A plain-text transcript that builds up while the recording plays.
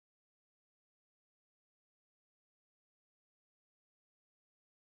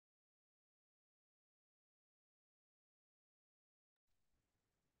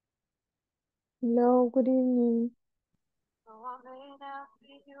Hello, good evening. How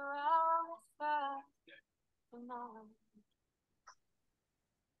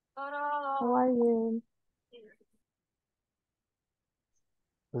are you?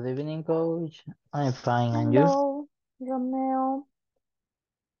 Good evening, coach. I'm fine, and you? Hello, Romeo.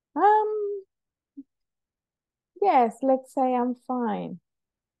 Um, yes, let's say I'm fine.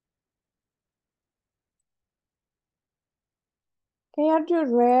 Okay, are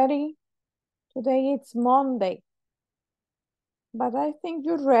you ready? Today it's Monday, but I think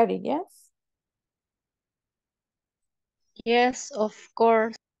you're ready, yes? Yes, of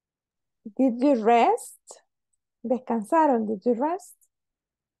course. Did you rest? ¿Descansaron? Did you rest?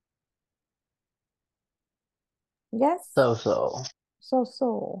 Yes? So.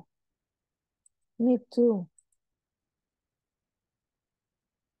 So. Me too.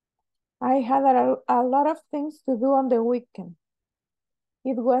 I had a lot of things to do on the weekend.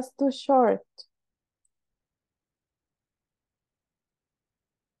 It was too short.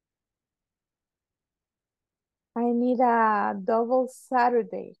 I need a double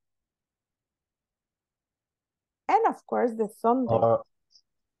Saturday. And of course the Sunday.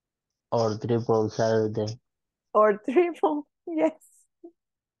 Or triple Saturday. Or triple, yes.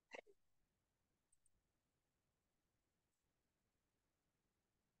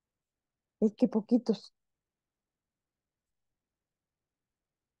 Y qué poquitos.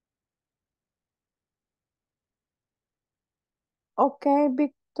 Okay,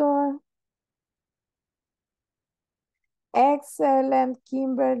 Victor. Excellent,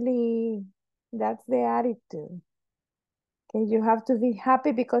 Kimberly. That's the attitude. Okay, you have to be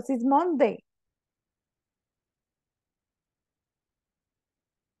happy because it's Monday.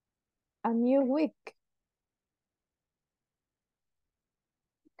 A new week.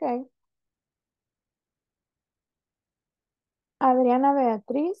 Okay. Adriana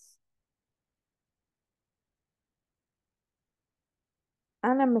Beatriz.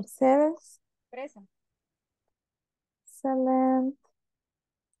 Ana Mercedes. Present. Excellent.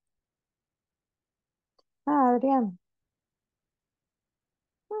 Ah, Adrián.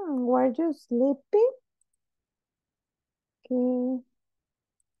 Were you sleepy? Okay.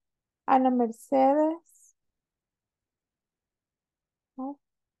 Ana Mercedes. No.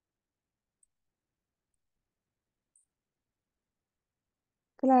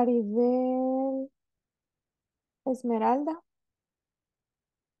 Claribel. Esmeralda.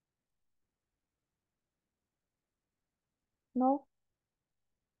 No.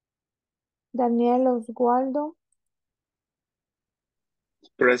 Daniel Oswaldo.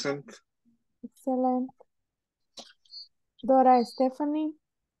 Present. Excellent. Dora Stephanie.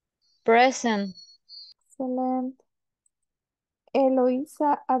 Present. Excellent.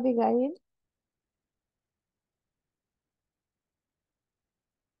 Eloísa Abigail.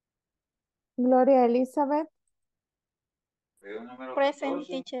 Gloria Elizabeth. Present,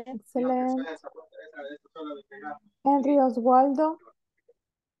 teacher. Excellent. Henry Oswaldo.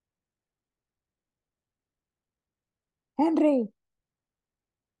 Henry.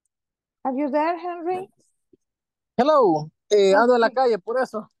 Are you there, Henry? Hello, ando en la Okay. calle, por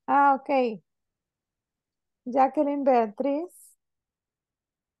eso. Ah, ok. Jacqueline Beatriz.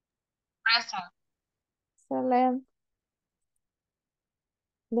 Present. Excelente.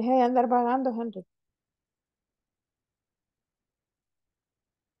 Deje de andar vagando, Henry.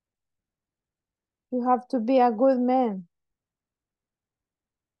 You have to be a good man.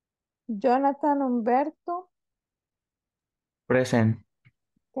 Jonathan Humberto. Present.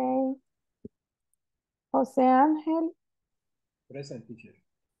 Okay. José Ángel. Present, teacher.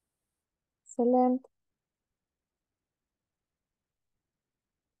 Excelente.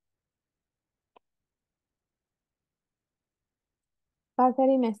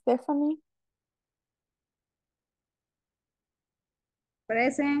 Catherine Stephanie.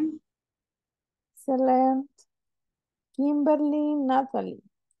 Present. Excelente. Kimberly Natalie.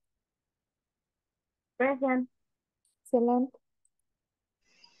 Present. Excelente.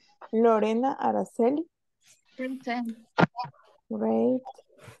 Lorena Araceli. Present. Great.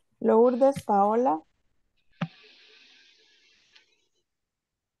 Lourdes Paola.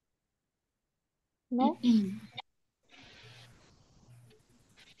 No.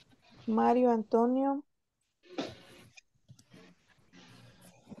 Mario Antonio.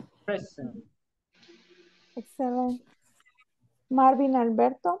 Present. Excelente. Marvin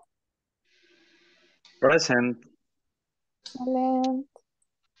Alberto. Present. Excelente.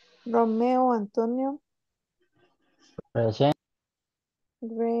 Romeo Antonio. Present.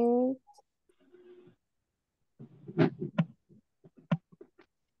 Great.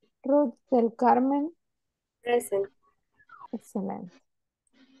 Ruth del Carmen. Present. Excelente.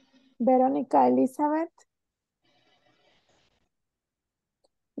 Verónica Elizabeth.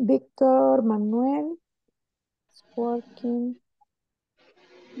 Víctor Manuel. It's working.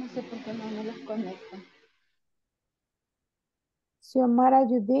 No sé por qué no me los conecto. Xiomara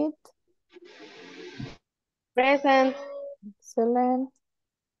Judith. Present. Excellent.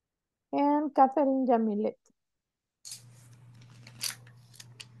 And Catherine Yamilet.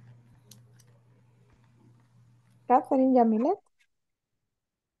 Catherine Yamilet.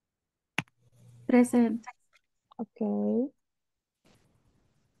 Present. Okay.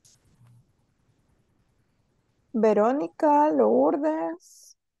 Verónica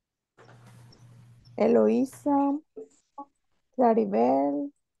Lourdes. Eloísa.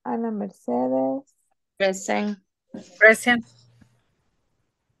 Claribel. Ana Mercedes. Present. Present.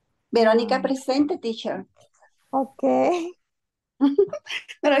 Verónica presente, teacher. Okay. No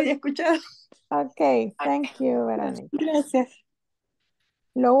lo había escuchado. Okay. Thank you, Verónica. Gracias.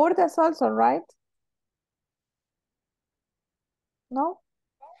 Lourdes also, right? No.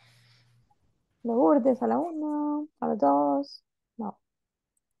 Lourdes a la 1, a la 2. No.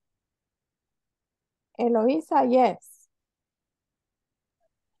 Eloísa, yes.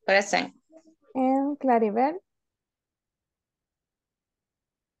 Present. And Claribel.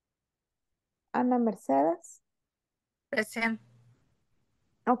 Ana Mercedes. Present.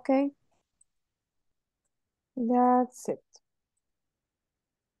 Okay. That's it.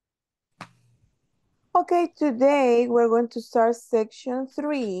 Okay, today we're going to start section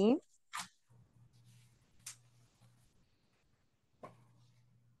 3.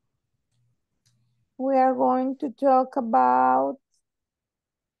 We are going to talk about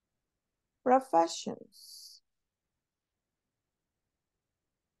professions.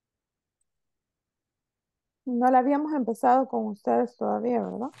 No la habíamos empezado con ustedes todavía,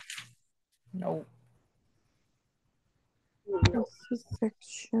 ¿verdad? No. This is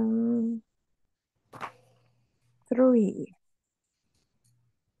section 3.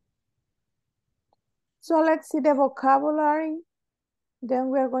 So let's see the vocabulary. Then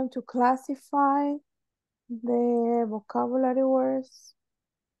we are going to classify the vocabulary words.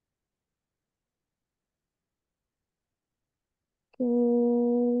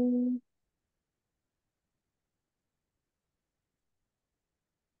 Okay.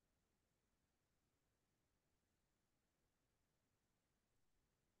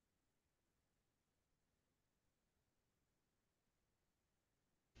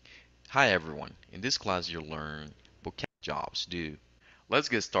 Hi everyone, in this class you'll learn Bonilla-Jobs do. Let's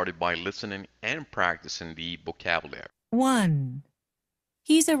get started by listening and practicing the vocabulary. 1.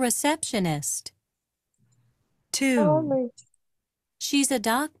 He's a receptionist. 2. Sorry. She's a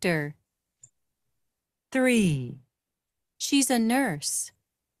doctor. 3. She's a nurse.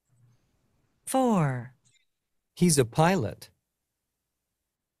 4. He's a pilot.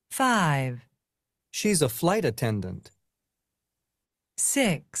 5. She's a flight attendant.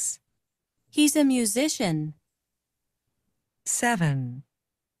 6. He's a musician. 7.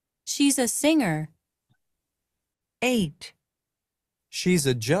 She's a singer. 8. She's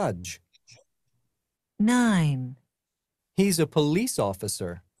a judge. 9. He's a police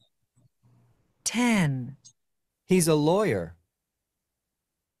officer. 10. He's a lawyer.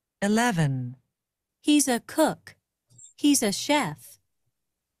 11. He's a cook. He's a chef.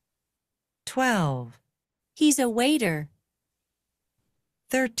 12. He's a waiter.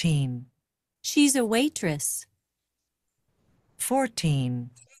 13. She's a waitress. 14.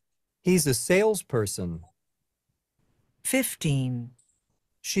 He's a salesperson. 15.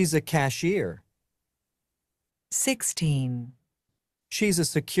 She's a cashier. 16. She's a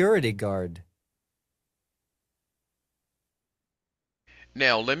security guard.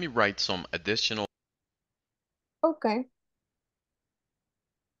 Now let me write some additional. Okay.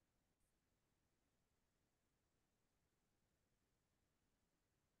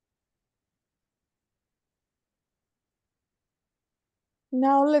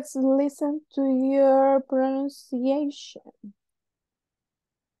 Now let's listen to your pronunciation.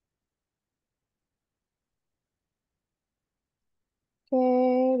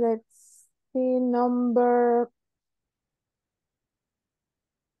 Okay, let's see number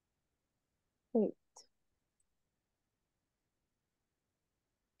 8.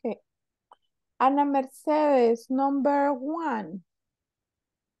 Okay. Ana Mercedes, number 1.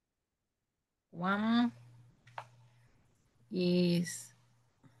 1 is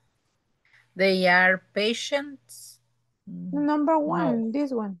they are patients. Number 1,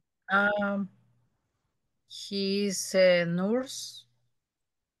 this one. He's a nurse.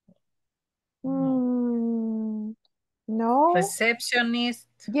 No. Receptionist.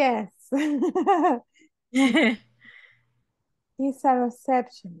 Yes. He's a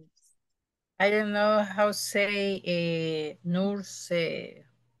receptionist. I don't know how say nurse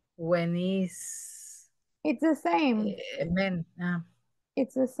when is It's the same. men.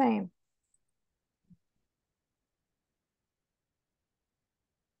 It's the same.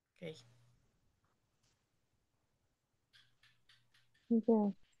 Okay.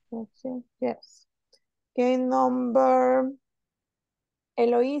 Yes, that's it. Yes. Okay, number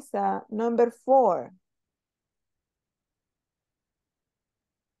Eloisa, number 4.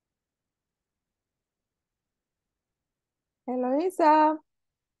 Eloisa.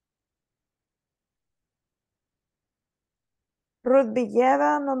 Ruth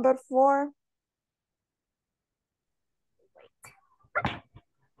Villeda, number 4.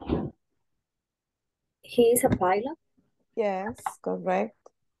 He is a pilot. Yes, correct.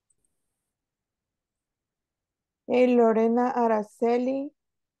 Hey, Lorena Araceli,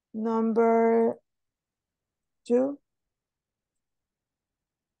 number 2.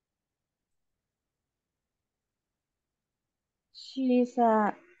 She is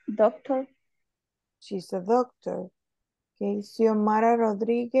a doctor. She's a doctor. Okay, Xiomara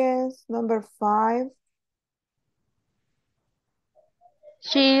Rodriguez, number 5.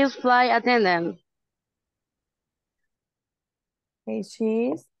 She is flight attendant. Okay,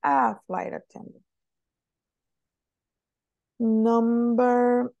 she's a flight attendant.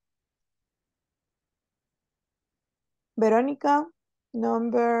 Number Veronica,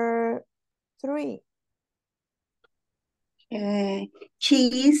 number 3.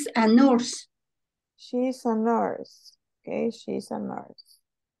 She is a nurse. She's a nurse. Okay, she's a nurse.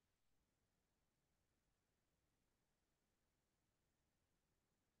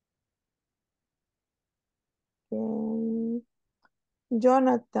 Okay.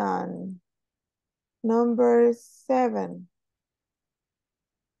 Jonathan, number 7.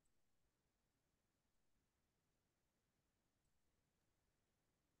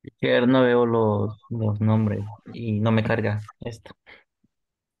 Teacher, no veo los nombres y no me carga esto.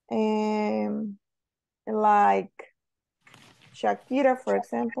 Like Shakira, for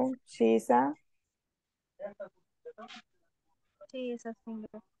example, she's a... She is a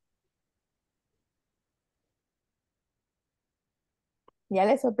singer. Ya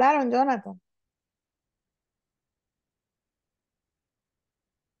le soplaron, Jonathan.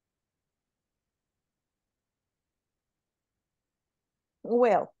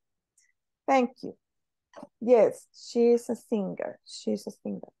 Well, thank you. Yes, she's a singer. She's a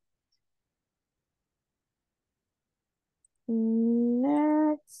singer.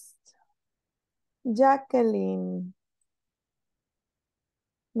 Next, Jacqueline,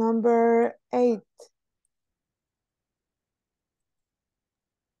 number 8.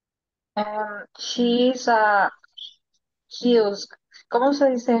 She is a kiosk. ¿Cómo se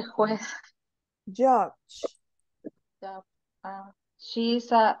dice juez? Judge, She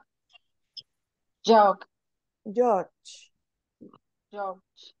is a jog. judge. Jog.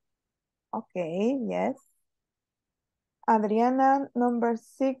 Okay, yes. Adriana, number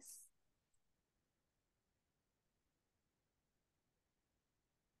 6.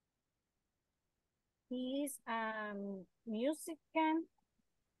 He is a musician.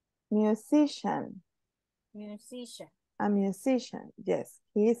 Musician. Musician. A musician, yes.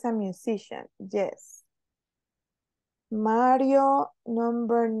 He is a musician, yes. Mario,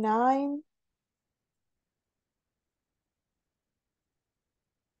 number 9.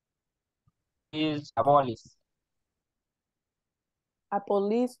 Is a police. A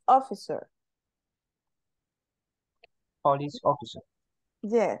police officer. Police officer.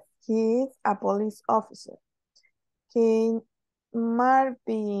 Yes, he is a police officer. Okay,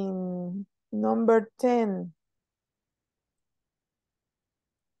 Marvin, number 10.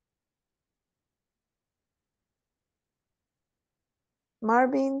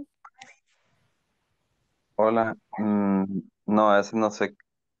 Marvin, Hola, no, ese no sé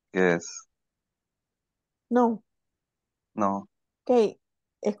qué es. no. No, Ok,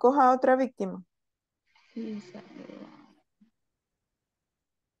 escoja otra víctima.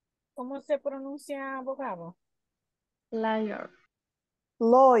 ¿Cómo se pronuncia abogado? Liar.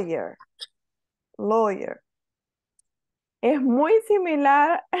 Lawyer, lawyer. Es muy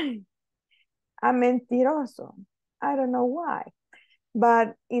similar a mentiroso. I don't know why,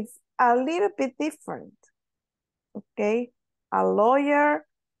 but it's a little bit different. Okay, a lawyer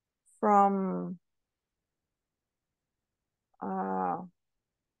from,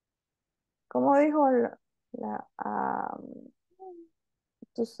 ¿cómo dijo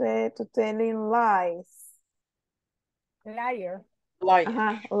to say, to telling lies? Liar.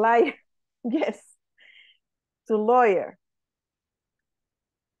 Ajá, liar. Yes, to lawyer.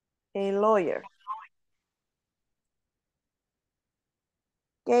 A lawyer.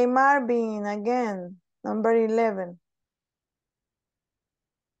 Ok, Okay, Marvin, again, number 11.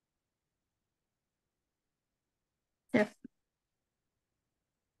 Chef.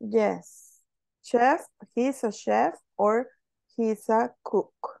 Yes. Chef, he's a chef or he's a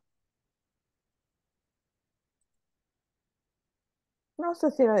cook. No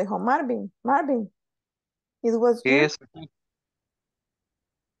sé si lo dijo Marvin. Marvin, it was He you? is,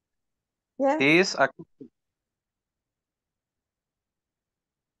 Yes. he is a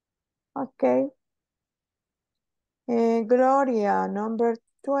Okay. Gloria, number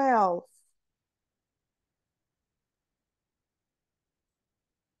 12.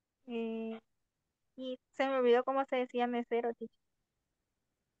 Y se me olvidó cómo se decía mesero, teacher.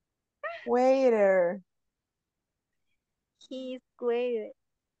 Waiter. He's waiter.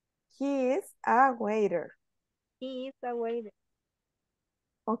 He is a waiter. He is a waiter.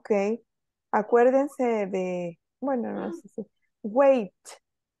 Ok. Acuérdense de, bueno, no sé si, wait,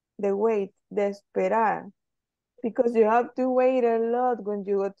 de wait, de esperar. Because you have to wait a lot when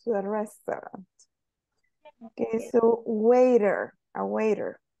you go to a restaurant. Okay, so waiter, a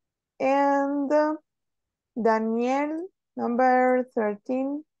waiter. And Daniel, number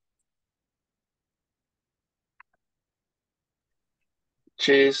 13.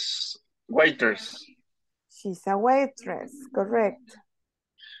 She's waiters. She's a waitress, correct.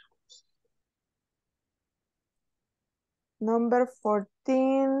 Number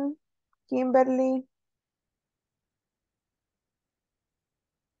 14, Kimberly.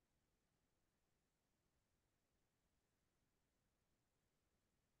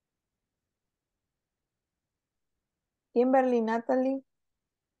 Kimberly Natalie.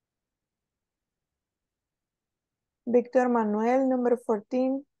 Victor Manuel, number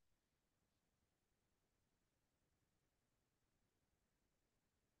 14.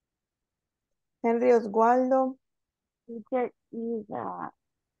 Henry Oswaldo. Teacher is a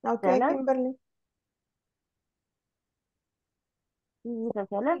Okay, seller. Kimberly. He is a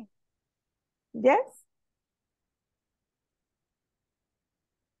seller. Yes.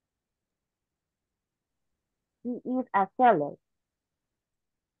 He is a seller.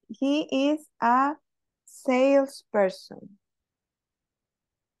 He is a salesperson.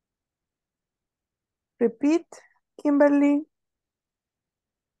 Repeat, Kimberly.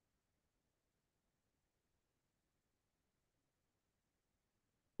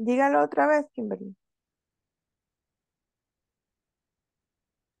 Dígalo otra vez, Kimberly.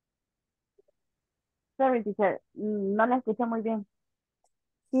 Sorry, teacher. No la escuché muy bien.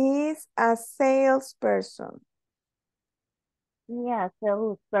 He is a salesperson. Yeah,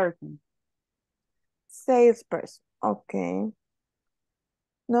 salesperson. Salesperson. Okay.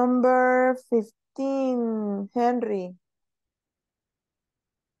 Number 15, Henry.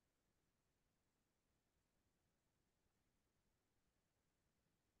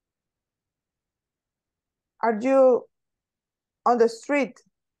 Are you on the street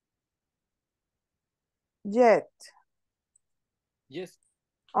yet? Yes.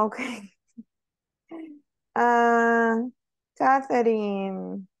 Okay.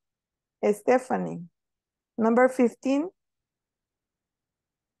 Catherine, Stephanie. Number 15.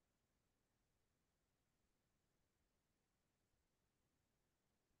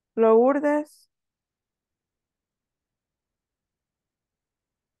 Lourdes.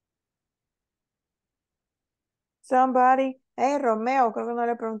 Somebody. Hey, Romeo, creo que no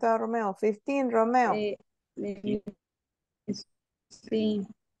le he preguntado a Romeo. 15, Romeo. Sí.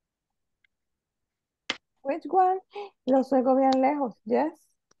 Which one? Los oigo bien lejos. Yes.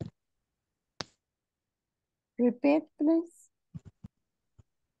 Repeat, please.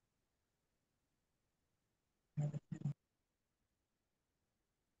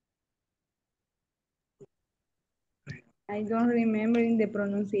 I don't remember in the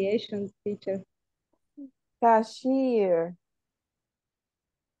pronunciation, teacher. Cashier.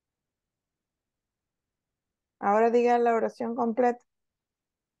 Ahora diga la oración completa.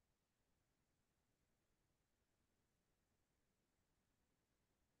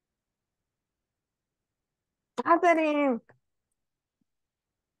 Catherine.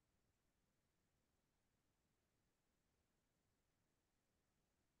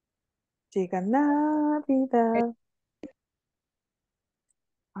 Chica Navidad.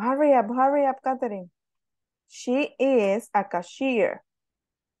 Hurry up, Catherine. She is a cashier.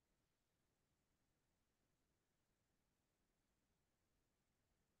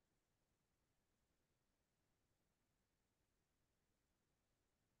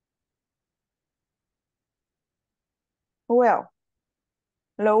 Well,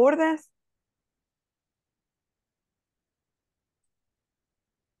 Lourdes.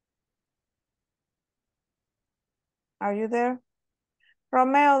 Are you there?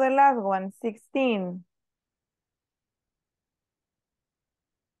 Romeo, the last one, 16.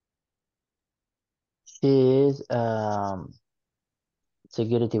 She is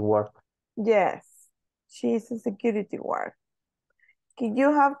security work. Yes, she's a security guard.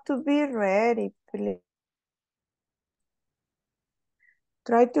 You have to be ready, please.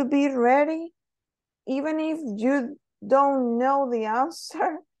 Try to be ready, even if you don't know the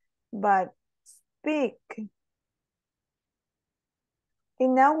answer, but speak.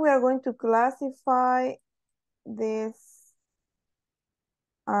 And now we are going to classify these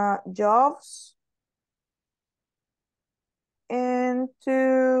jobs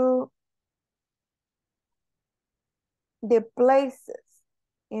into the places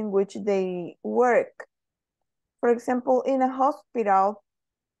in which they work. For example, in a hospital,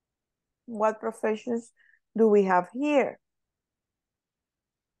 what professions do we have here?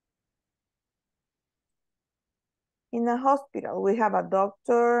 In a hospital, we have a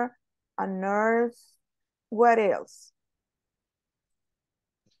doctor, a nurse. What else?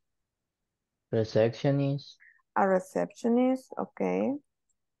 Receptionist. A receptionist, okay.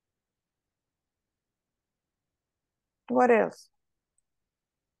 What else?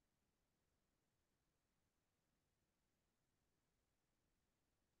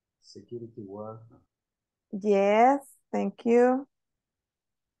 Security work. Yes, thank you.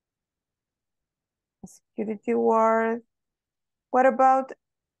 Security ward. What about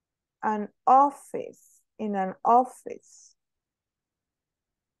an office? In an office.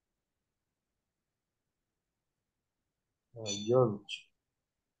 Judge.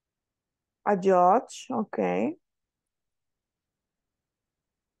 A judge, okay.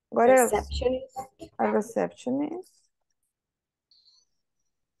 What else? Receptionist. A receptionist.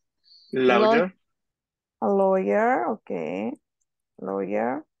 Lawyer. A lawyer, okay.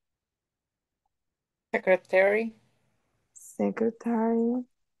 Lawyer. Secretary. Secretary.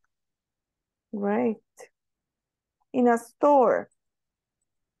 Great. In a store.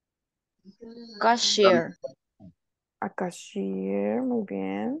 Cashier. A cashier, muy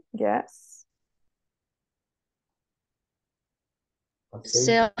bien. Yes.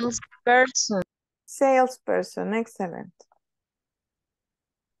 Salesperson. Salesperson, excellent.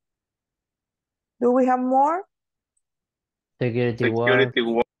 Do we have more? Security work. Security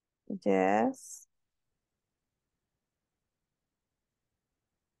work. Yes.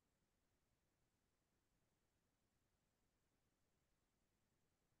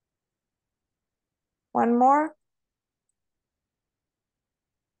 One more?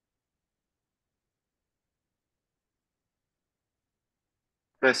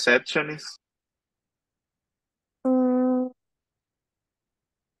 Receptionist.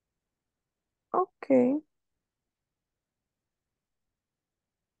 Okay.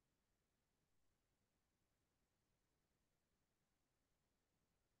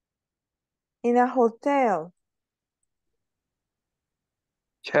 In a hotel.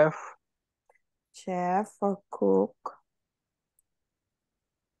 Chef. Chef or cook.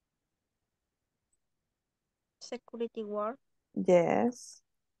 Security work. Yes.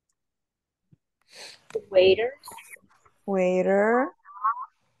 Waiter. Waiter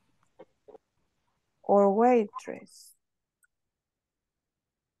or waitress.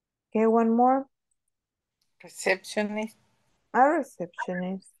 Okay, one more. Receptionist. A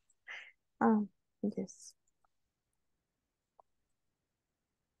receptionist. Yes.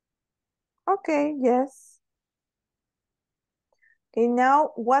 Okay, yes. Okay,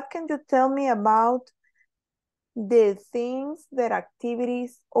 now what can you tell me about the things, their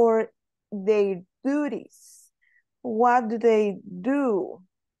activities, or their duties? What do they do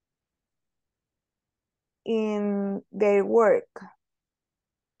in their work?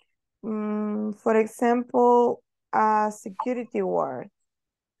 For example, a security guard.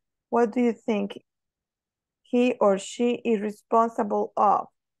 What do you think he or she is responsible of?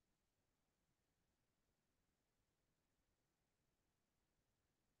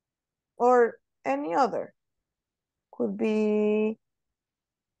 Or any other? Could be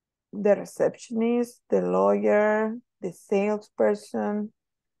the receptionist, the lawyer, the salesperson.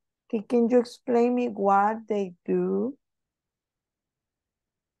 Okay, can you explain me what they do?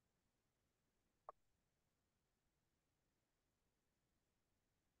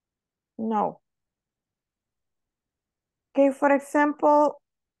 No. Okay, for example,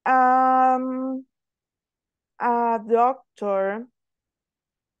 a doctor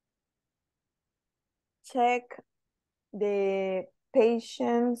check the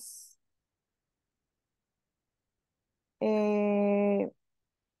patient's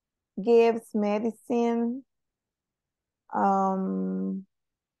gives medicine,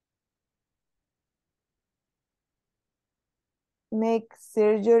 make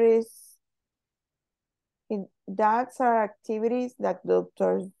surgeries. That's are activities that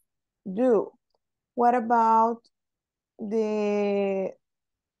doctors do. What about the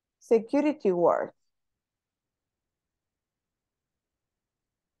security word?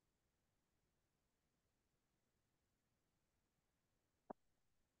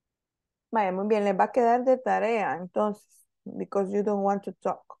 Vaya, muy bien, les va a quedar de tarea, entonces, because you don't want to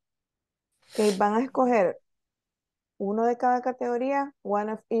talk. Ok, van a escoger uno de cada categoría, one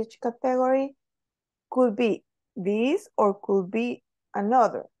of each category, could be this or could be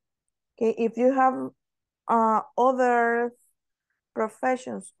another. Okay, if you have other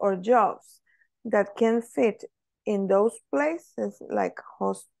professions or jobs that can fit in those places, like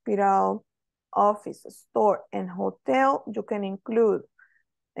hospital, office, store, and hotel, you can include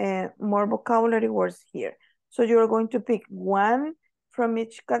more vocabulary words here. So you're going to pick one from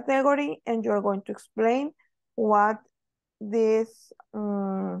each category and you're going to explain what this,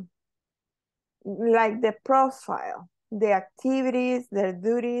 like the profile, the activities, their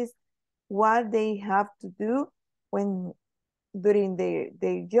duties, what they have to do when during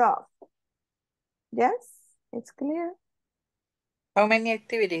their job. Yes, it's clear. How many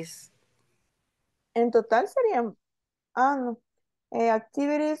activities? En total serían, no,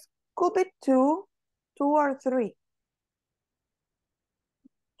 activities could be two or three.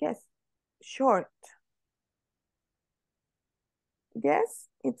 Yes, short. Yes,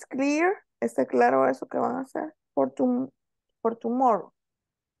 it's clear. ¿Está claro eso que van a hacer for tomorrow?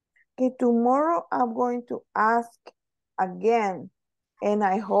 Okay, tomorrow I'm going to ask again. And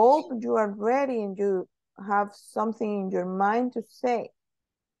I hope you are ready and you have something in your mind to say.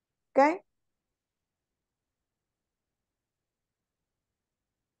 Okay?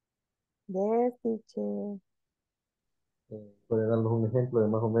 Yes, teacher. ¿Puede darnos un ejemplo de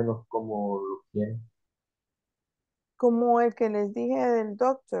más o menos cómo lo quieren? Como el que les dije del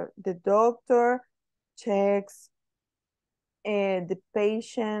doctor. The doctor checks the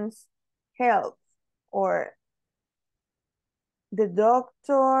patient's health, or the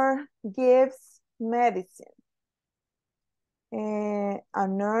doctor gives medicine. A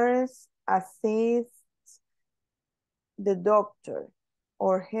nurse assists the doctor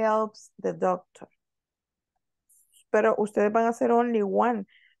or helps the doctor. Pero ustedes van a hacer only one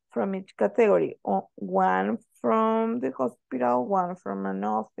from each category. One from the hospital, one from an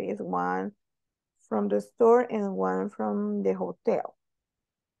office, one from the store, and one from the hotel.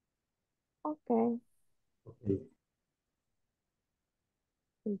 Okay. Okay.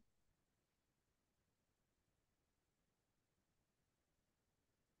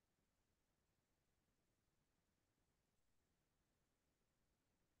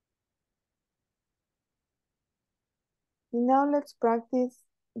 Now let's practice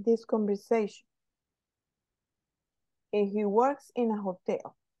this conversation. He works in a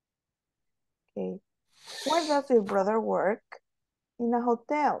hotel. Okay. Where does your brother work? In a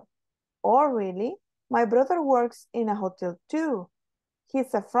hotel. Oh, really? My brother works in a hotel too.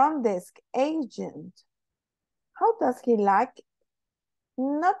 He's a front desk agent. How does he like it?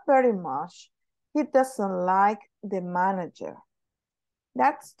 Not very much. He doesn't like the manager.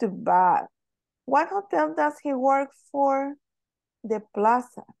 That's too bad. What hotel does he work for? The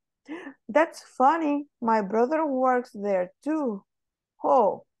Plaza. That's funny. My brother works there too.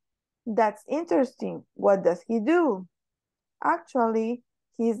 Oh, that's interesting. What does he do? Actually,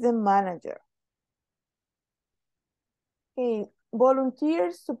 he's the manager. Okay,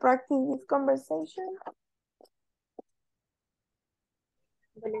 volunteers to practice this conversation?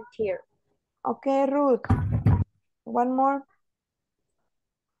 Volunteer. Okay, Ruth. One more.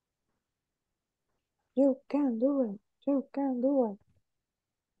 You can do it. You can do it.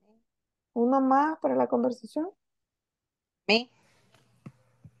 Uno más para la conversación. Me?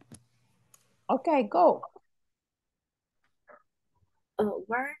 Okay, go.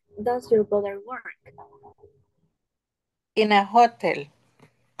 Where does your brother work? In a hotel.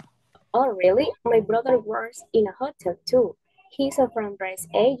 Oh, really? My brother works in a hotel too. He's a front desk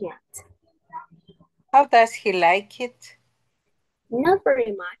agent. How does he like it? Not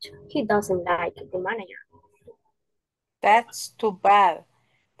very much. He doesn't like the manager. That's too bad.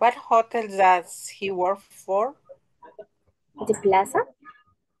 What hotel does he work for? The Plaza?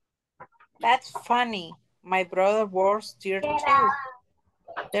 That's funny. My brother works there too.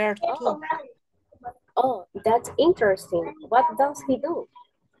 There too. Oh, that's interesting. What does he do?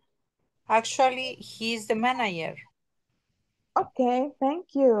 Actually, he's the manager. Okay,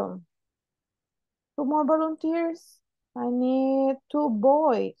 thank you. Two more volunteers. I need two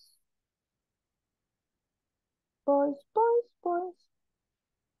boys. Boys, boys, boys.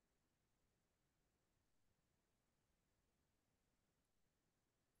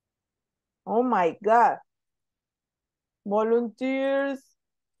 Oh my God. Volunteers.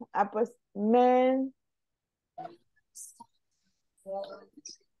 Ah, pues, men.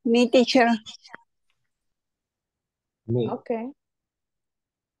 Me, teacher. Me. Okay.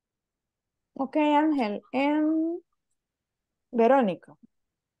 Okay, Ángel. And Verónica.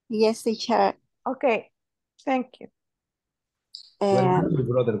 Yes, teacher. Okay. Thank you. Where does your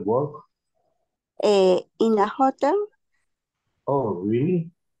brother work? In a hotel. Oh, really?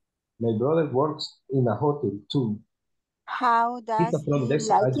 My brother works in a hotel too. How He's does a front he desk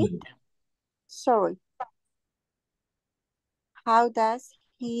like it? agent. Sorry. How does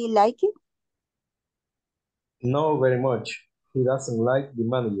he like it? No, very much. He doesn't like the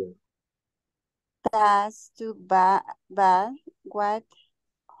manager. That's too bad. What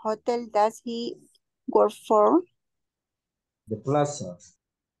hotel does he work for? The plaza.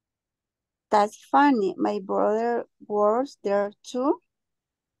 That's funny. My brother works there too.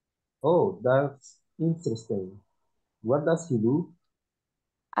 Oh, that's interesting. What does he do?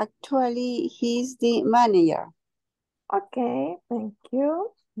 Actually, he's the manager. Okay, thank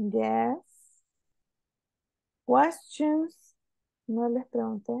you. Yes. Questions? No les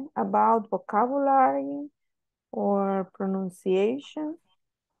pregunté about vocabulary or pronunciation.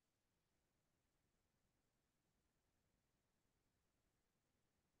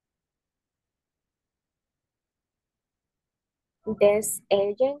 Desk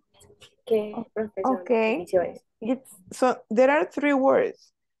agent. ¿Qué profesión Okay. oficio es? So there are three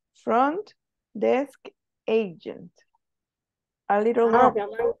words. Front desk agent. A little long.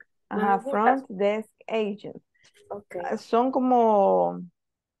 Front desk agent. Okay. Son como,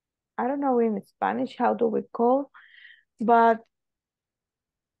 I don't know in Spanish how do we call, but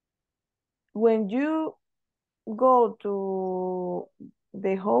when you go to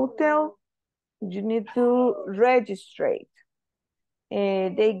the hotel, you need to register.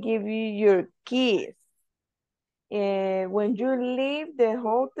 They give you your keys. When you leave the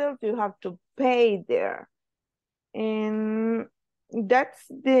hotel, you have to pay there. And that's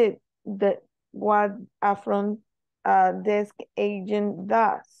the what a front desk agent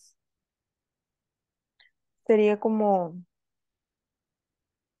does. Sería como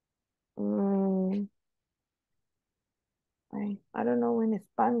I don't know in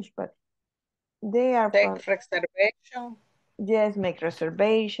Spanish, but they are Take reservation. Yes, make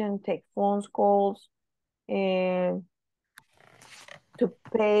reservation, take phone calls, and to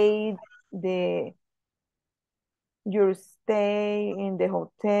pay your stay in the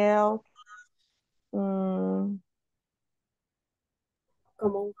hotel. Como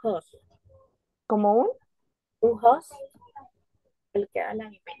un host. ¿Como un? Un host. El que da la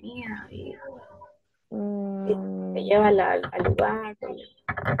bienvenida y te lleva al lugar.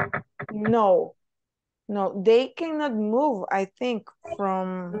 No, they cannot move, I think,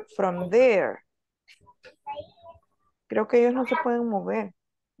 from there. Creo que ellos no se pueden mover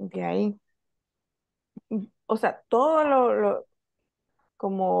de ahí. O sea, todo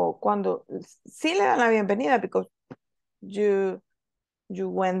como cuando sí le dan la bienvenida, because you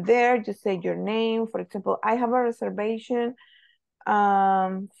went there, you say your name. For example, I have a reservation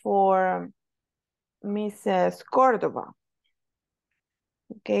for Mrs. Cordova.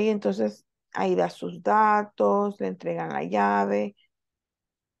 Ok, entonces ahí da sus datos, le entregan la llave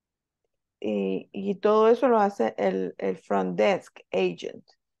y todo eso lo hace el front desk agent.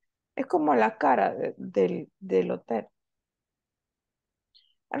 Es como la cara del hotel.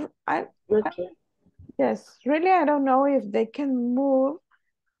 Yes, really I don't know if they can move,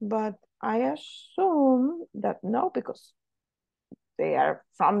 but I assume that no, because they are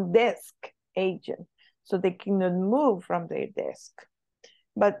front desk agent, so they cannot move from their desk.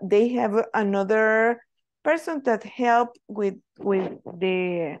 But they have another person that help with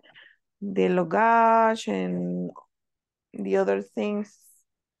the luggage and the other things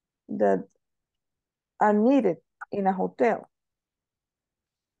that are needed in a hotel.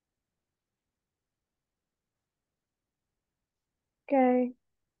 Okay.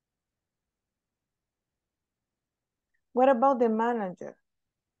 What about the manager?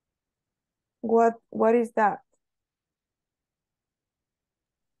 What is that?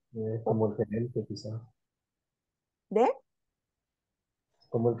 Como el gerente, quizás. ¿De?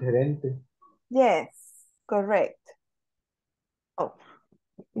 Como el gerente. Yes, correct. Oh,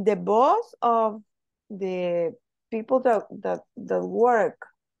 the boss of the people that work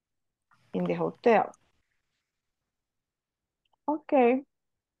in the hotel. Okay.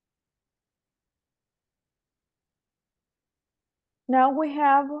 Now we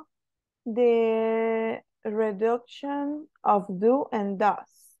have the reduction of do and does.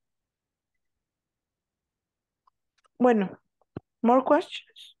 Bueno, more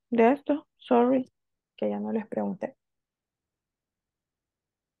questions de esto. Sorry, que ya no les pregunté.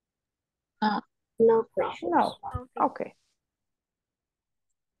 No questions. No. Okay.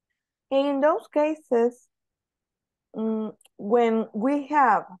 In those cases, when we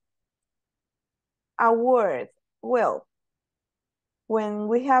have a word, well, when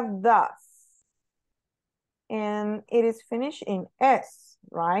we have thus, and it is finished in S,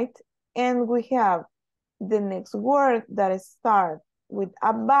 right? And we have the next word that starts with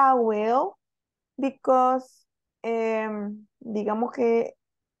a vowel, because digamos que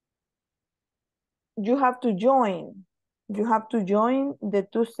you have to join the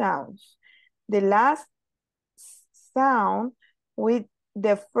two sounds. The last sound with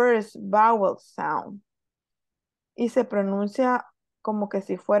the first vowel sound. Y se pronuncia como que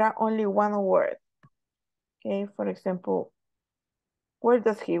si fuera only one word. Okay, for example, where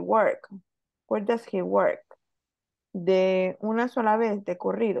does he work? Where does he work? De una sola vez, de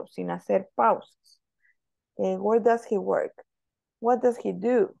corrido, sin hacer pausas. Okay, where does he work? What does he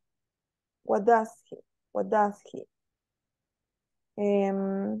do? What does he? What does he?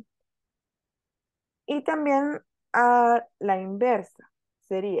 Y también a la inversa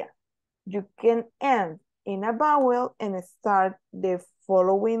sería, you can end in a vowel and start the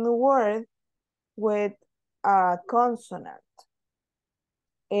following word with a consonant.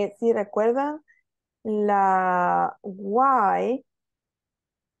 Si recuerdan, la Y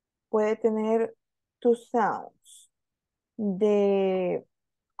puede tener two sounds, the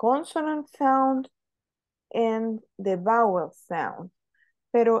consonant sound and the vowel sound.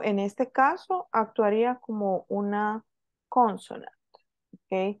 Pero en este caso actuaría como una consonant.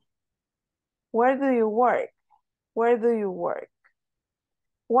 Okay. Where do you work? Where do you work?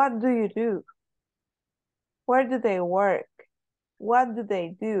 What do you do? Where do they work? What do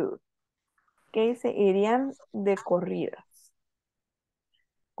they do? Que se irían de corridas,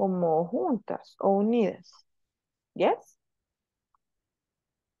 como juntas o unidas. Yes?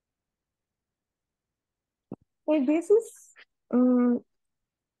 Well, this is for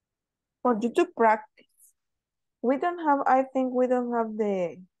you to practice. We don't have, I think we don't have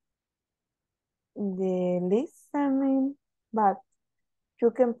the listening, but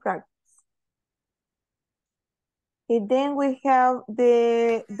you can practice. And then we have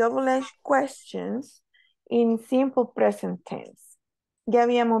the double-edged questions in simple present tense. Ya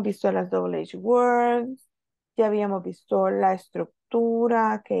habíamos visto las double-edged words, ya habíamos visto la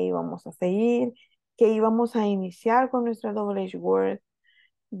estructura que íbamos a seguir, que íbamos a iniciar con nuestra double-edged word.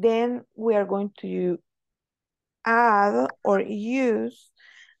 Then we are going to add or use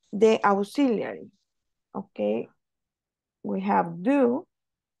the auxiliary. Okay, we have do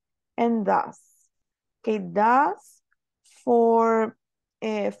and does. Okay, does for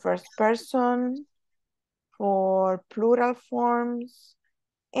first person, for plural forms,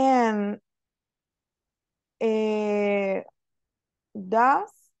 and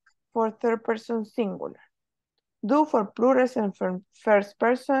does for third person singular. Do for plural and for first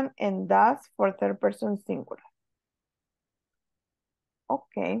person, and does for third person singular.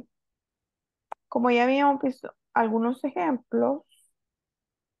 Ok. Como ya habíamos visto algunos ejemplos,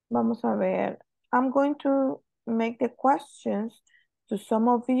 vamos a ver. I'm going to make the questions to some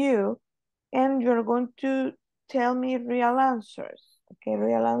of you, and you're going to tell me real answers. Okay,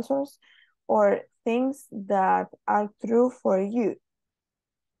 real answers or things that are true for you.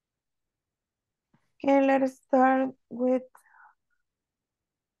 Okay, let's start with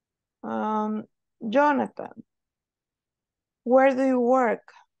Jonathan. Where do you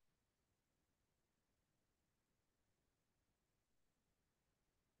work?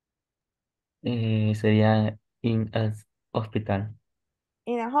 Sería in a hospital.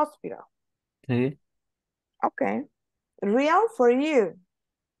 In a hospital. Sí. Okay. Real for you.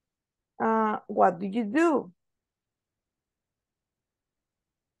 What do you do?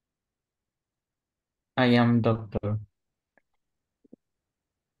 I am doctor.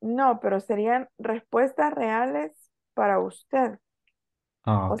 No, pero serían respuestas reales para usted.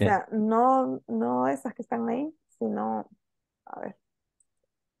 Ah, O ok. sea, no esas que están ahí, sino, a ver.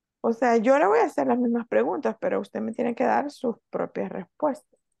 O sea, yo le voy a hacer las mismas preguntas, pero usted me tiene que dar sus propias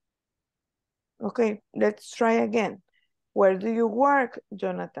respuestas. Okay, let's try again. Where do you work,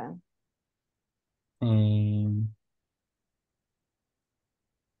 Jonathan? No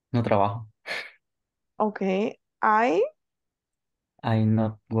trabajo. Okay, I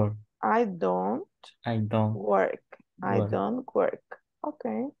not work. I don't I don't work. I work. don't work.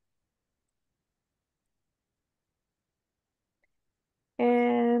 Okay.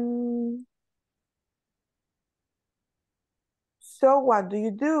 And so what do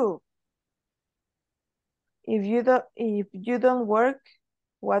you do? If you don't work,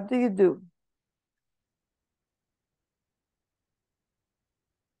 What do you do?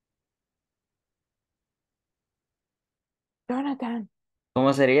 Jonathan.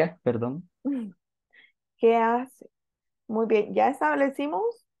 ¿Cómo sería? Perdón. ¿Qué hace? Muy bien, ya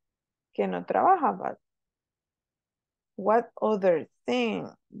establecimos que no trabaja, but what other thing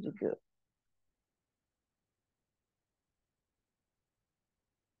you do?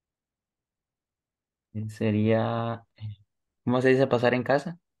 Sería, ¿cómo se dice pasar en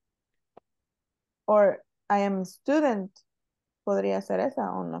casa? Or I am a student. ¿Podría ser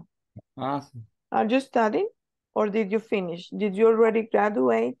esa o no? Ah, sí. Are you studying or did you finish? Did you already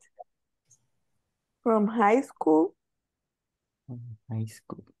graduate from high school? High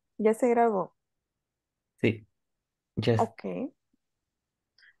school. Ya se graduó. Sí. Yes. Okay.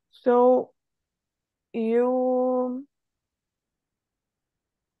 So you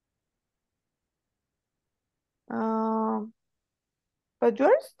but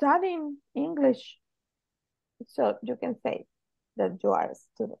you're studying English. So you can say that you are a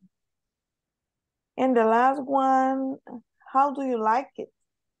student. And the last one, how do you like it?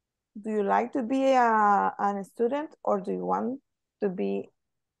 Do you like to be a student or do you want to be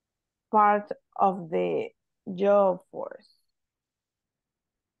part of the job force?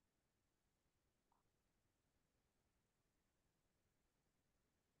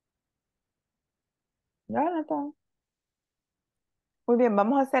 Jonathan. Muy bien,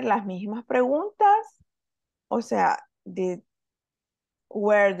 vamos a hacer las mismas preguntas. O sea,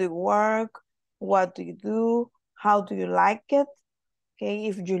 where do you work? What do you do? How do you like it? Okay,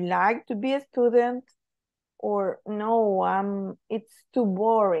 if you like to be a student or no, it's too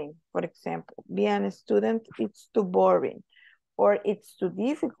boring, for example. Being a student, it's too boring. Or it's too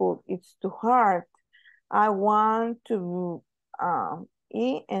difficult, it's too hard. I want to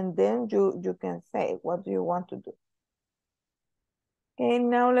eat, and then you can say, what do you want to do? Okay,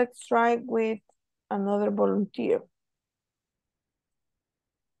 now let's try with another volunteer.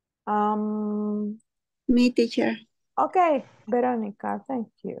 Me, teacher. Okay, Veronica, thank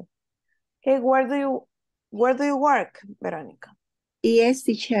you. Okay, where do you work, Veronica? Yes,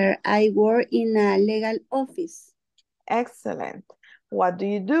 teacher. I work in a legal office. Excellent. What do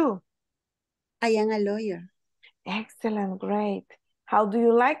you do? I am a lawyer. Excellent, great. How do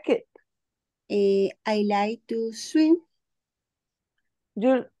you like it? I like to swim.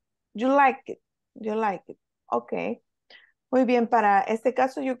 You like it. You like it. Okay. Muy bien, para este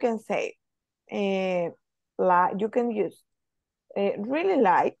caso you can say, you can use really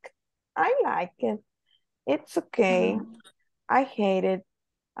like, I like it, it's okay, I hate it,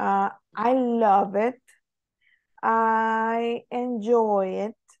 I love it, I enjoy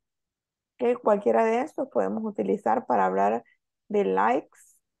it. Que cualquiera de estos podemos utilizar para hablar de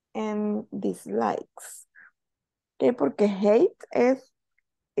likes and dislikes. Okay, porque hate es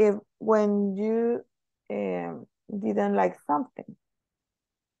when you didn't like something.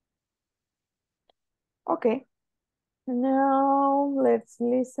 Okay, now let's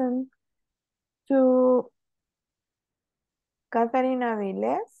listen to Catarina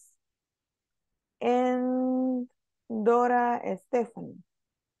Viles and Dora Stephanie.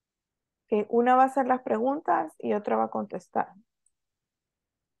 Okay, una va a hacer las preguntas y otra va a contestar.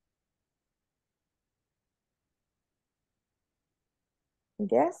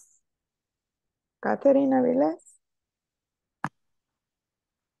 Yes, Catarina Viles.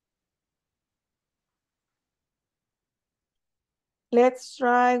 Let's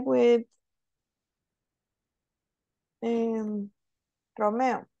try with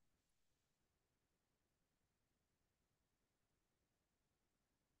Romeo.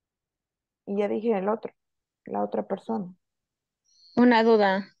 Y ya dije el otro, la otra persona. Una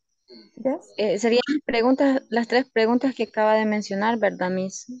duda. Yes. Serían preguntas, las tres preguntas que acaba de mencionar, ¿verdad,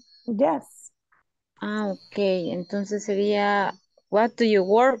 Miss? Yes. Ah, ok. Entonces sería, what do you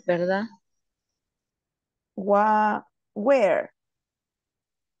work, ¿verdad? Where?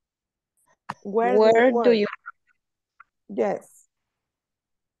 Where do you Where do work? you Yes.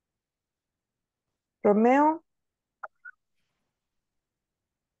 Romeo.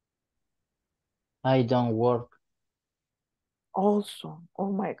 I don't work. Also.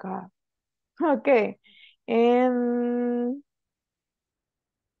 Oh my God. Okay. And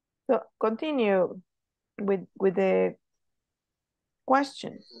so continue with the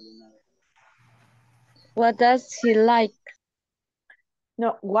questions. What does he like?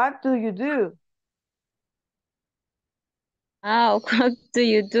 No, what do you do? Ah, what do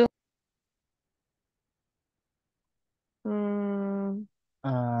you do? Mm,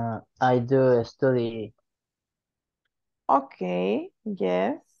 I do study. okay,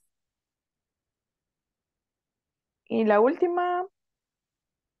 yes. Y la última,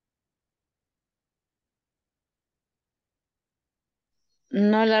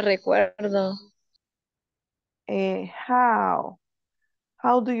 No la recuerdo. How?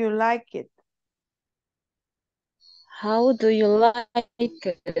 How do you like it? How do you like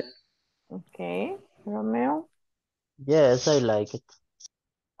it? Okay, Romeo. Yes, I like it.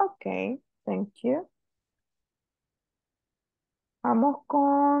 Okay, thank you. Vamos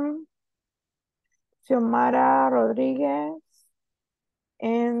con Xiomara Rodríguez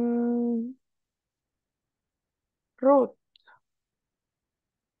en Ruth.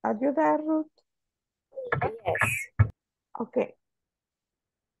 ¿Ayuda, Ruth? Yes. Ok.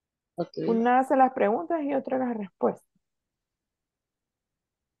 Okay. Una hace las preguntas y otra las respuestas.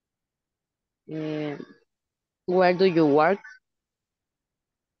 Where do you work?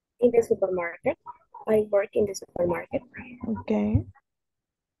 In the supermarket. I work in the supermarket. Okay.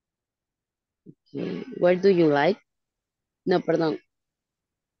 Where do you like? No, perdón.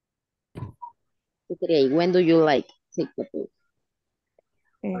 ¿Qué sería ahí? When do you like? Sí, perdón.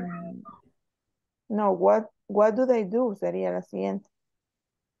 No, what do they do? Sería la siguiente.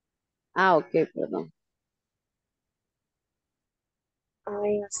 Ah, ok, perdón.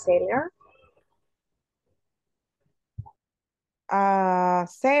 I'm a seller. A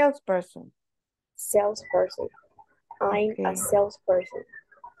salesperson. Salesperson. I'm a Okay. salesperson.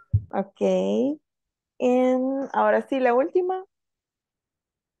 Ok. Ahora sí, la última.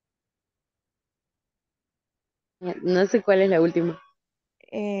 No sé cuál es la última.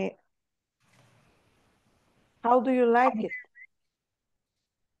 Eh, how do you like it?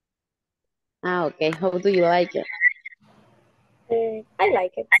 Ah, ok. How do you like it? I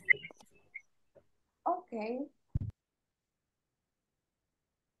like it. Okay.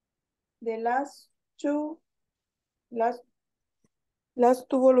 The last two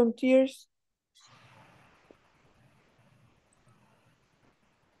volunteers.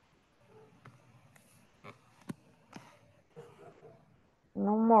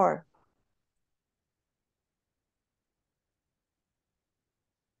 No more.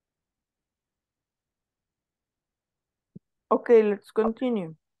 Okay, let's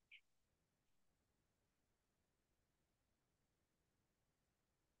continue.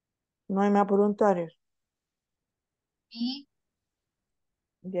 No hay más voluntarios. Me.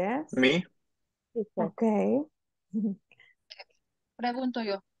 Yes. Me. Okay. Pregunto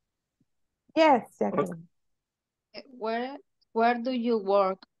yo. Yes, Jacqueline. Where do you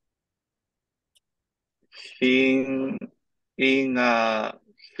work? In a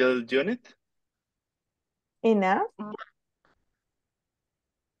health unit. Ina,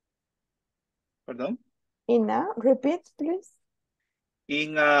 Pardon. Ina, repeat, please.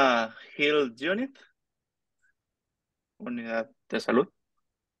 In a health unit. Unidad de salud.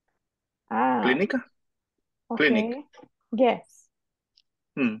 Ah, Clínica. Clinic. okay. Yes.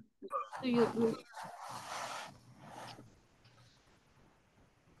 Do you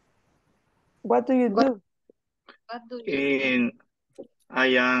What do you do? what do you In I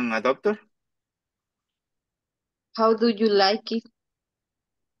am a doctor. How do you like it?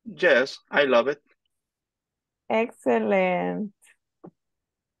 Yes, I love it. Excellent.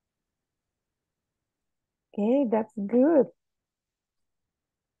 Okay, that's good.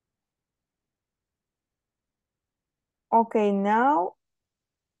 Okay, now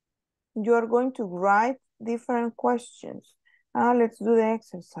you're going to write different questions. Let's do the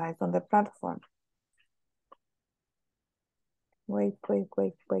exercise on the platform. Wait. Where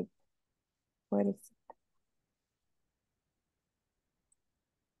is it?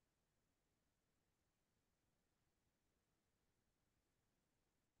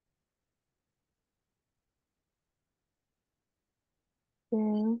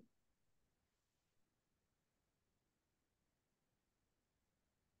 Okay.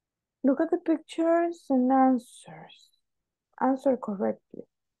 Look at the pictures and answers. Answer correctly.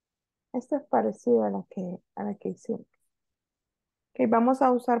 Esta es parecida a la que hicimos. Ok, vamos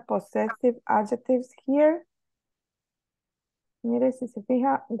a usar possessive adjectives here. Mire si se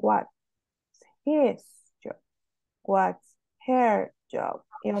fija, what's his job? What's her job?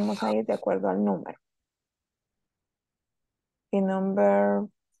 Y vamos a ir de acuerdo al número. Y number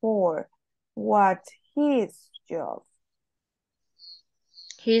 4, what's his job?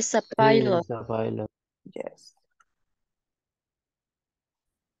 He's a pilot. He's a pilot. Yes.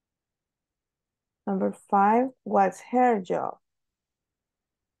 Number 5, what's her job?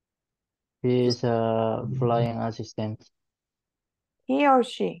 He's a flying assistant. He or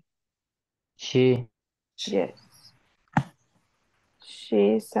she? She. Yes.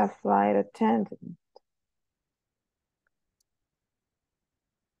 She's a flight attendant.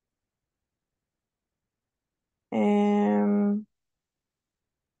 Um,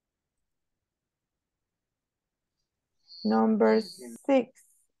 Number 6.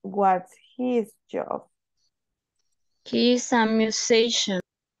 What's his job? He is a musician.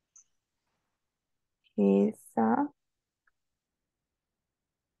 He's a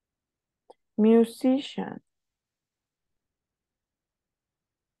musician.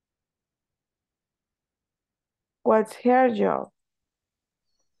 What's her job?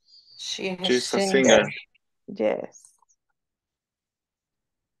 She's a She's a singer. singer. Yes.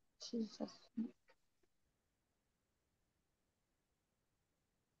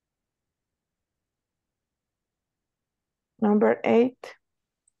 Number 8.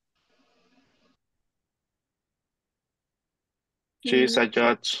 She's a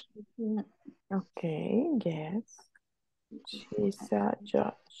judge. Okay, yes. She's a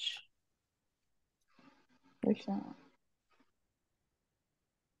judge.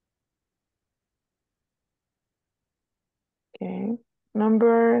 Okay.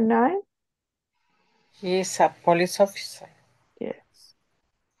 Number 9. He's a police officer. Yes.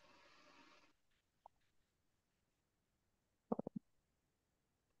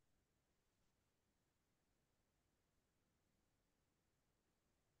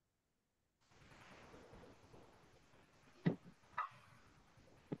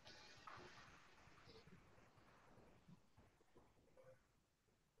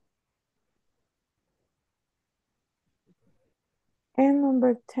 And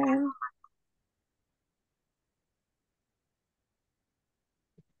number 10.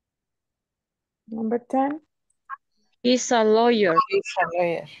 Number 10. He's a lawyer. He's a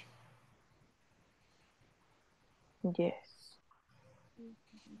lawyer. Yes.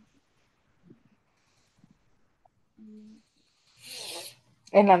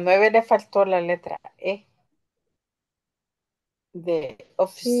 En la 9 le faltó la letra E de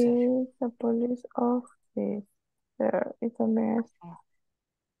officer. He's a police officer. It's a mess.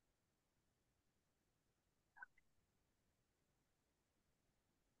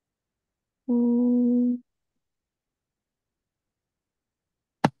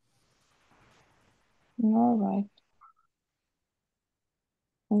 All right.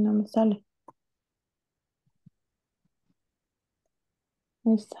 Ahí no me sale.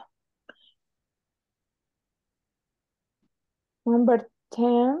 Ahí está. Number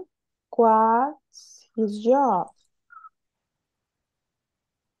 10. What's his job?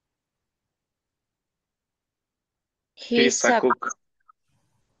 He's a cook.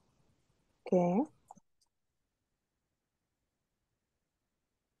 Okay.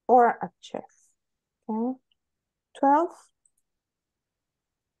 Or a chef. Okay. 12.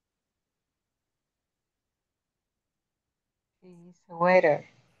 He's a waiter.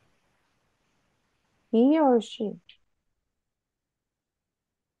 He or she?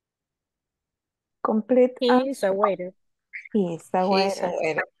 Complete He is a answer. waiter. He is a He's a waiter.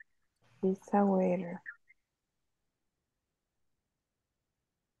 waiter. He's a waiter.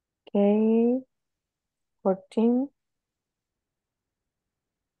 Okay. 14.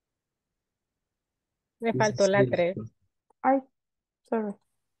 Le faltó la 3. Ay, sorry.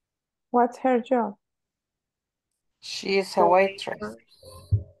 What's her job? She is a waitress.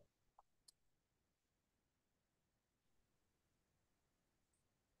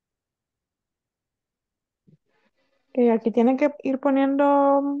 Aquí tienen que ir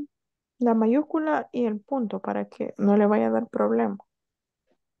poniendo la mayúscula y el punto para que no le vaya a dar problema.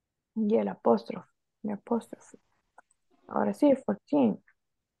 Y el apóstrofe. El apóstrofe. Ahora sí, 14.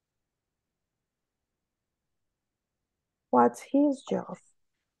 What's his job?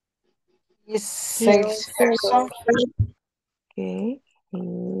 He's salesperson. Okay.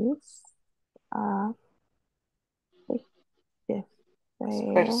 He's a yes,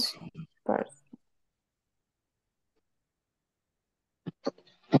 Person. salesperson.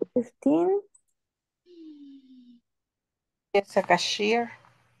 15. He's a cashier.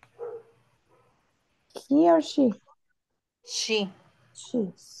 He or she? She.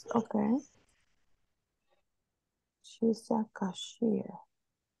 She's. Okay. She's a cashier.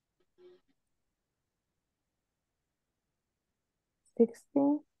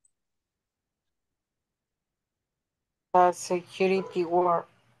 16. A security guard.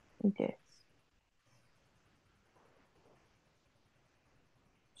 Yes.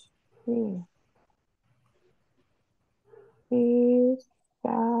 She. He's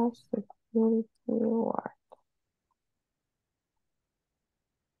a security guard.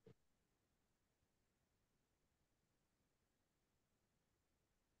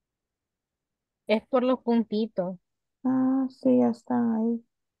 Es por los puntitos. Ah, sí, ya están ahí.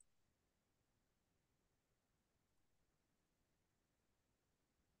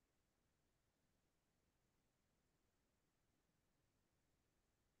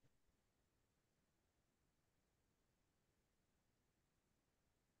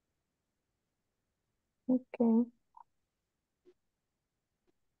 Okay.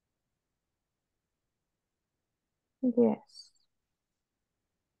 Yes.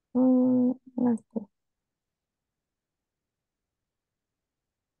 Let's see.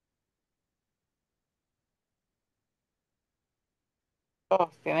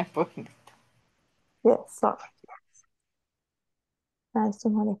 Todos tienen poquito. Yes, sorry. Nice to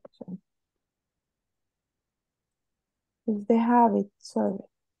know expression. It's the habit, sorry.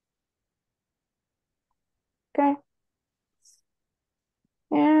 Okay.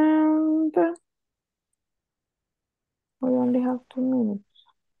 And we only have 2 minutes.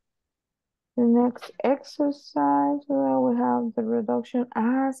 The next exercise, well, we have the reduction.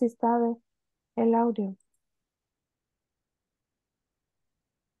 Ah, sí está el audio.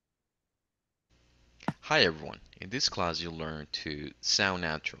 Hi everyone, in this class you'll learn to sound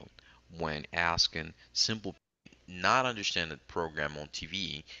natural when asking simple, not understand the program on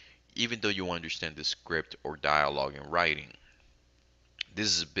TV, even though you understand the script or dialogue in writing. This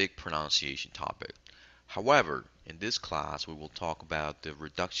is a big pronunciation topic. However, in this class we will talk about the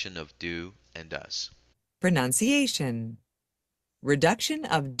reduction of do and does. Pronunciation. Reduction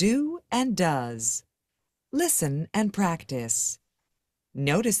of do and does. Listen and practice.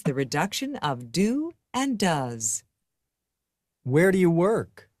 Notice the reduction of do and does. Where do you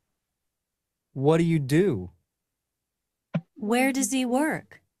work? What do you do? Where does he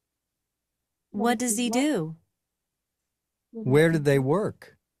work? What does he do? Where do they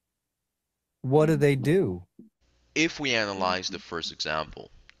work? What do they do? If we analyze the first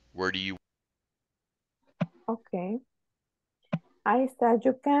example, where do you Okay. I said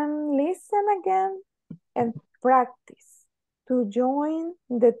you can listen again and practice to join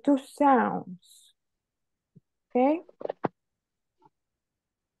the two sounds. Okay?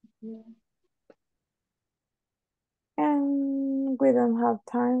 And we don't have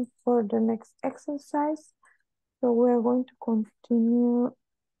time for the next exercise, so we're going to continue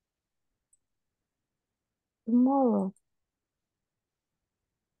tomorrow.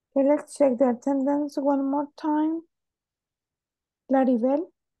 Okay, let's check the attendance one more time. Claribel?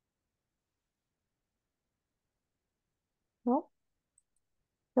 No?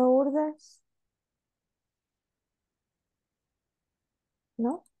 Lourdes?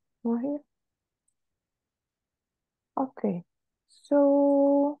 No? No here? Okay.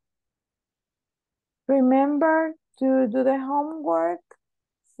 So remember to do the homework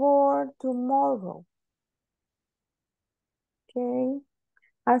for tomorrow. Okay.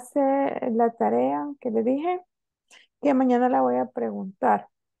 Hace la tarea que le dije que mañana la voy a preguntar.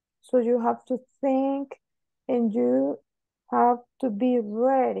 So you have to think and you have to be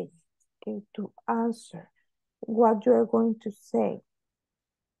ready, okay, to answer what you are going to say.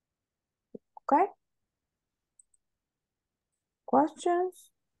 Okay?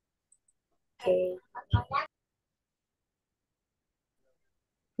 Questions? Okay.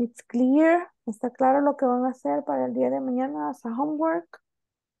 It's clear. ¿Está claro lo que van a hacer para el día de mañana as a homework?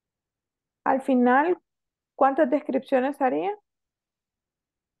 Al final, ¿cuántas descripciones haría?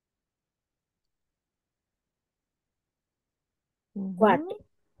 Cuatro.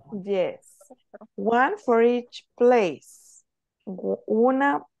 Yes. One for each place.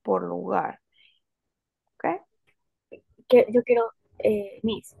 Una por lugar. Okay? Yo quiero,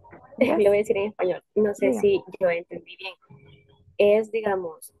 Miss, Yes. lo voy a decir en español, no sé Diga. si yo entendí bien. Es,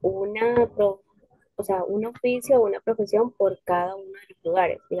 digamos, o sea, un oficio o una profesión por cada uno de los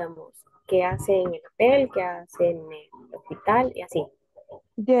lugares, digamos, qué hace en el hotel, qué hace en el hospital y así.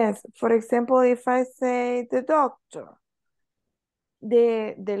 Yes. For example, if I say the doctor.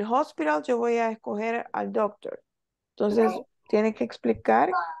 Del hospital yo voy a escoger al doctor. Entonces, tiene que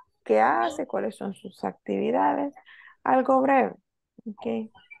explicar qué hace, cuáles son sus actividades. Algo breve. Okay.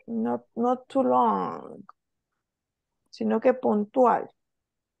 Not too long. Sino que puntual.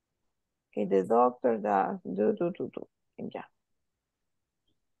 Okay, the doctor does do. And ya.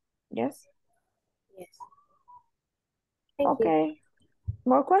 Yes? Yes. Thank you. Okay.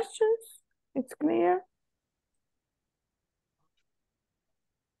 More questions? It's clear?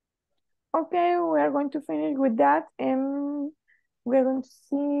 Okay, we are going to finish with that and we're going to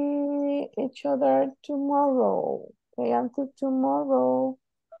see each other tomorrow. Okay, until tomorrow.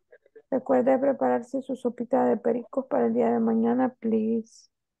 Recuerde prepararse su sopita de pericos para el día de mañana, please.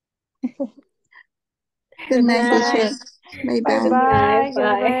 Good night, teacher. Bye Bye bye. bye.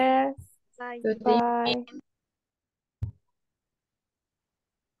 Bye. Get rest. Bye. Bye.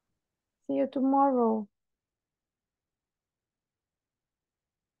 See you tomorrow.